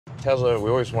Tesla, we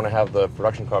always want to have the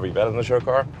production car be better than the show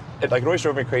car. It always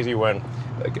drove me crazy when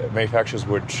manufacturers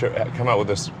would come out with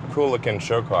this cool-looking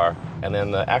show car, and then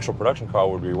the actual production car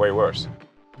would be way worse.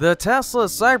 The Tesla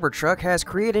Cybertruck has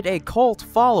created a cult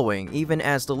following even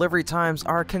as delivery times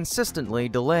are consistently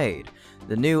delayed.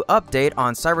 The new update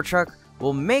on Cybertruck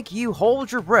will make you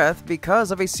hold your breath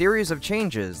because of a series of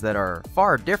changes that are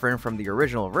far different from the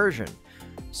original version.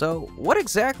 So what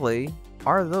exactly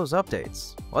are those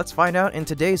updates? Let's find out in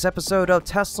today's episode of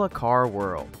Tesla Car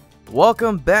World.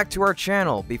 Welcome back to our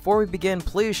channel. Before we begin,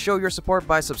 please show your support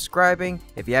by subscribing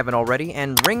if you haven't already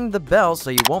and ring the bell so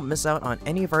you won't miss out on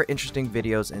any of our interesting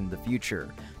videos in the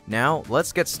future. Now,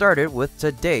 let's get started with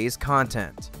today's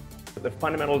content. The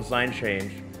fundamental design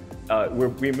change,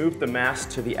 we moved the mass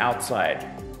to the outside.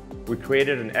 We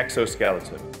created an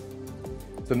exoskeleton.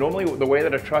 So normally the way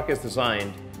that a truck is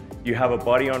designed, you have a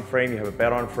body on frame, you have a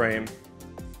bed on frame.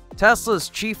 Tesla's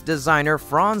chief designer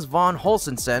Franz von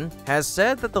Holzhausen has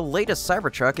said that the latest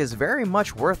Cybertruck is very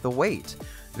much worth the wait.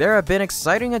 There have been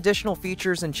exciting additional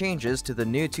features and changes to the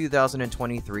new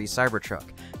 2023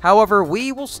 Cybertruck. However,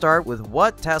 we will start with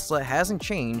what Tesla hasn't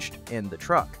changed in the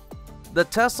truck. The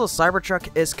Tesla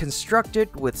Cybertruck is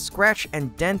constructed with scratch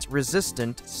and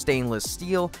dent-resistant stainless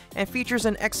steel and features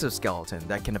an exoskeleton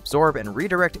that can absorb and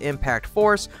redirect impact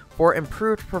force for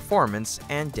improved performance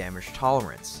and damage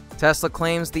tolerance. Tesla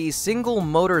claims the Single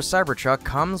Motor Cybertruck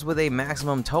comes with a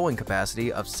maximum towing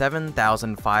capacity of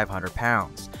 7,500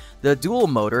 pounds. The dual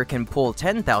motor can pull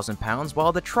 10,000 pounds,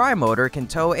 while the tri-motor can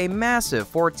tow a massive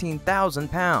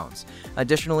 14,000 pounds.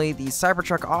 Additionally, the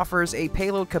Cybertruck offers a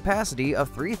payload capacity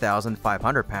of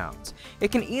 3,500 pounds.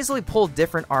 It can easily pull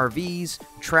different RVs,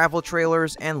 travel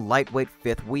trailers, and lightweight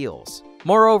fifth wheels.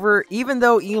 Moreover, even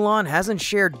though Elon hasn't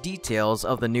shared details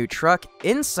of the new truck,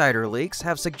 insider leaks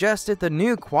have suggested the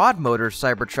new quad-motor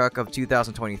Cybertruck of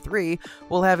 2023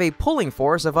 will have a pulling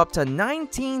force of up to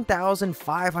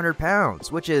 19,500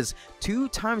 pounds, which is 2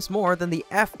 times more than the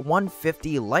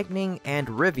F-150 Lightning and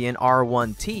Rivian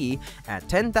R1T at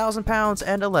 10,000 pounds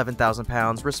and 11,000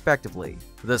 pounds respectively.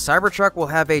 The Cybertruck will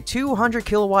have a 200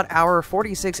 kWh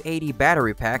 4680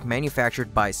 battery pack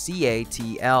manufactured by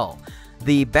CATL.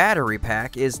 The battery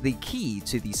pack is the key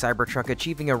to the Cybertruck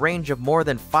achieving a range of more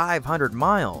than 500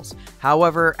 miles.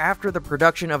 However, after the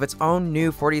production of its own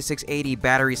new 4680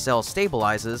 battery cell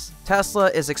stabilizes,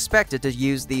 Tesla is expected to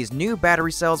use these new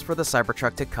battery cells for the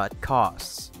Cybertruck to cut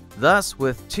costs. Thus,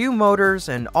 with 2 motors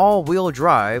and all-wheel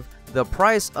drive, the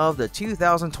price of the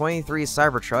 2023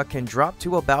 Cybertruck can drop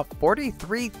to about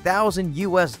 $43,000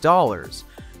 US.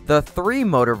 The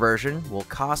 3-motor version will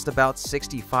cost about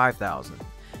 $65,000.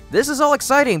 This is all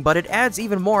exciting, but it adds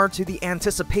even more to the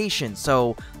anticipation,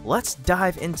 so let's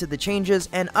dive into the changes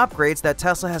and upgrades that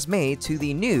Tesla has made to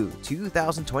the new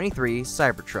 2023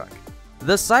 Cybertruck.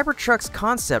 The Cybertruck's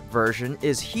concept version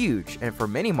is huge, and for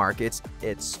many markets,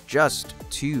 it's just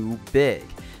too big.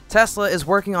 Tesla is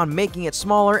working on making it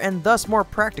smaller and thus more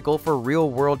practical for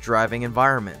real-world driving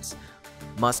environments.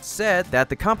 Musk said that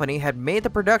the company had made the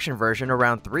production version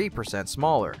around 3%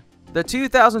 smaller. The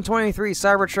 2023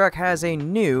 Cybertruck has a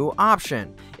new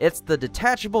option. It's the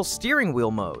detachable steering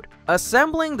wheel mode.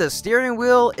 Assembling the steering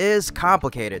wheel is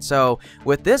complicated, so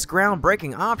with this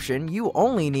groundbreaking option, you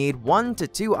only need 1 to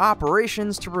 2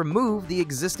 operations to remove the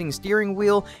existing steering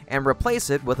wheel and replace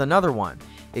it with another one.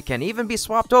 It can even be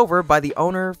swapped over by the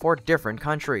owner for different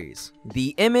countries.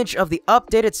 The image of the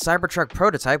updated Cybertruck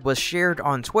prototype was shared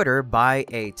on Twitter by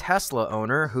a Tesla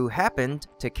owner who happened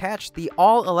to catch the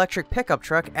all-electric pickup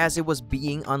truck as it was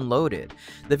being unloaded.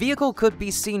 The vehicle could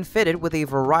be seen fitted with a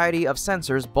variety of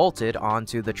sensors bolted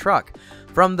onto the truck.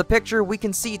 From the picture, we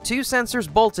can see 2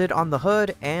 sensors bolted on the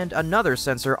hood and another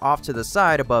sensor off to the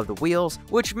side above the wheels,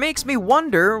 which makes me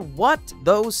wonder what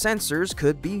those sensors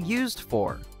could be used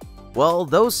for. Well,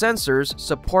 those sensors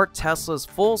support Tesla's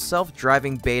full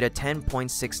self-driving beta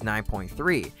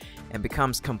 10.69.3 and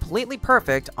becomes completely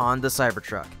perfect on the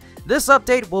Cybertruck. This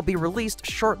update will be released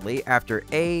shortly after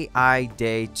AI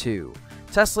Day 2.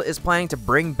 Tesla is planning to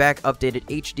bring back updated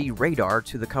HD radar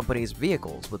to the company's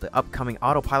vehicles with the upcoming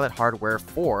Autopilot Hardware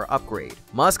 4 upgrade.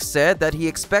 Musk said that he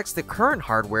expects the current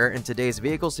hardware in today's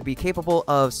vehicles to be capable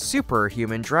of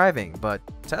superhuman driving, but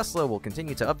Tesla will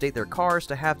continue to update their cars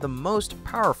to have the most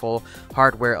powerful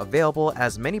hardware available,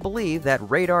 as many believe that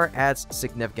radar adds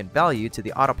significant value to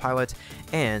the Autopilot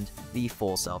and the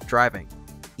full self-driving.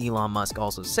 Elon Musk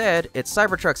also said its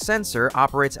Cybertruck sensor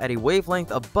operates at a wavelength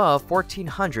above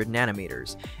 1400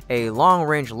 nanometers, a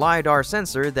long-range LiDAR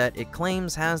sensor that it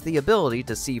claims has the ability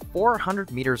to see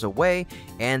 400 meters away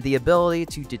and the ability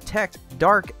to detect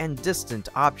dark and distant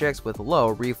objects with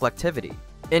low reflectivity.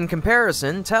 In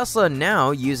comparison, Tesla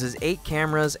now uses 8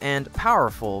 cameras and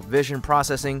powerful vision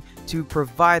processing to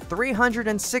provide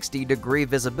 360-degree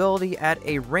visibility at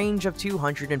a range of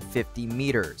 250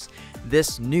 meters.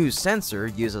 This new sensor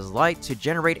uses light to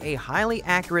generate a highly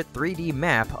accurate 3D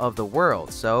map of the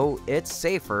world, so it's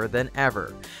safer than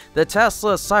ever. The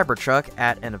Tesla Cybertruck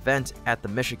at an event at the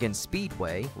Michigan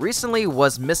Speedway recently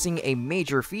was missing a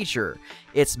major feature: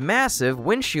 its massive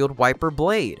windshield wiper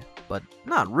blade. But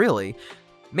not really.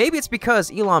 Maybe it's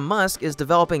because Elon Musk is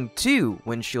developing 2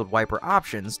 windshield wiper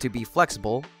options to be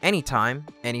flexible anytime,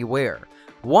 anywhere.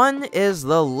 One is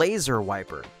the laser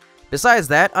wiper. Besides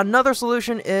that, another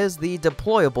solution is the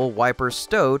deployable wiper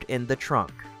stowed in the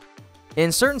trunk.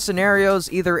 In certain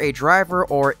scenarios, either a driver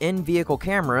or in-vehicle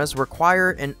cameras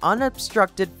require an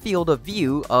unobstructed field of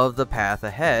view of the path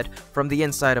ahead from the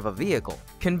inside of a vehicle.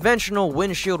 Conventional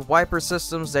windshield wiper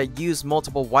systems that use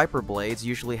multiple wiper blades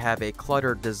usually have a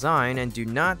cluttered design and do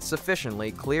not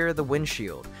sufficiently clear the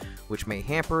windshield, which may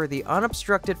hamper the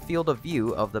unobstructed field of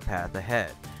view of the path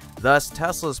ahead. Thus,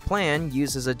 Tesla's plan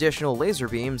uses additional laser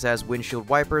beams as windshield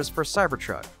wipers for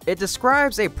Cybertruck. It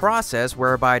describes a process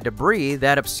whereby debris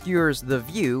that obscures the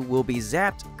view will be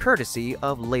zapped courtesy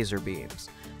of laser beams.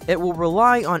 It will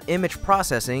rely on image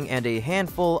processing and a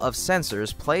handful of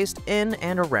sensors placed in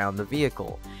and around the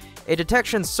vehicle. A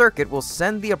detection circuit will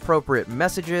send the appropriate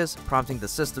messages, prompting the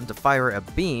system to fire a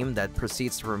beam that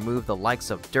proceeds to remove the likes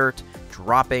of dirt,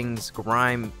 droppings,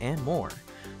 grime, and more.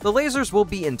 The lasers will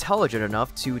be intelligent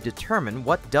enough to determine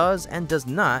what does and does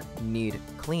not need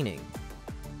cleaning.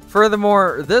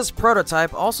 Furthermore, this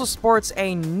prototype also sports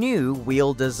a new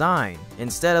wheel design.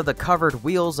 Instead of the covered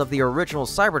wheels of the original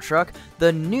Cybertruck,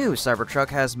 the new Cybertruck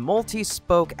has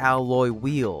multi-spoke alloy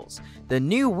wheels. The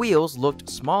new wheels looked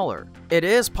smaller. It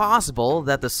is possible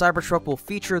that the Cybertruck will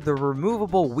feature the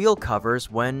removable wheel covers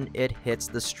when it hits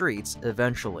the streets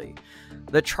eventually.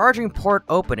 The charging port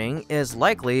opening is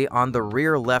likely on the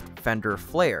rear left fender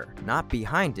flare, not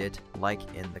behind it like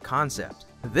in the concept.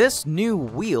 This new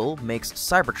wheel makes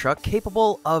Cybertruck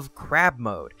capable of crab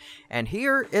mode, and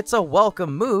here it's a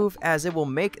welcome move as it will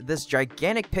make this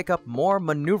gigantic pickup more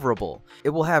maneuverable.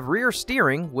 It will have rear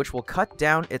steering, which will cut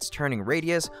down its turning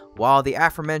radius, while the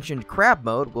aforementioned crab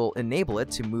mode will enable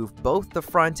it to move both the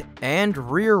front and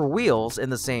rear wheels in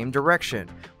the same direction,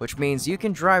 which means you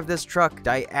can drive this truck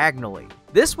diagonally.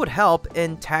 This would help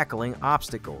in tackling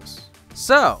obstacles.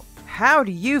 So, how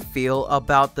do you feel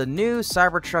about the new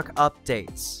Cybertruck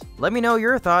updates? Let me know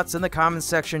your thoughts in the comments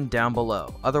section down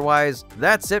below. Otherwise,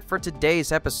 that's it for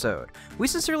today's episode. We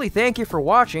sincerely thank you for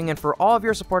watching and for all of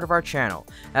your support of our channel.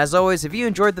 As always, if you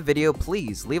enjoyed the video,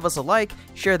 please leave us a like,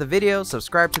 share the video,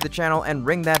 subscribe to the channel, and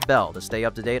ring that bell to stay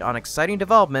up to date on exciting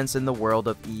developments in the world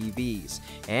of EVs.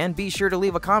 And be sure to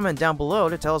leave a comment down below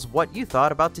to tell us what you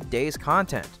thought about today's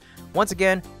content. Once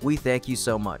again, we thank you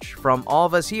so much. From all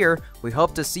of us here, we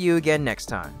hope to see you again next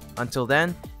time. Until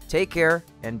then, take care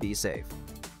and be safe.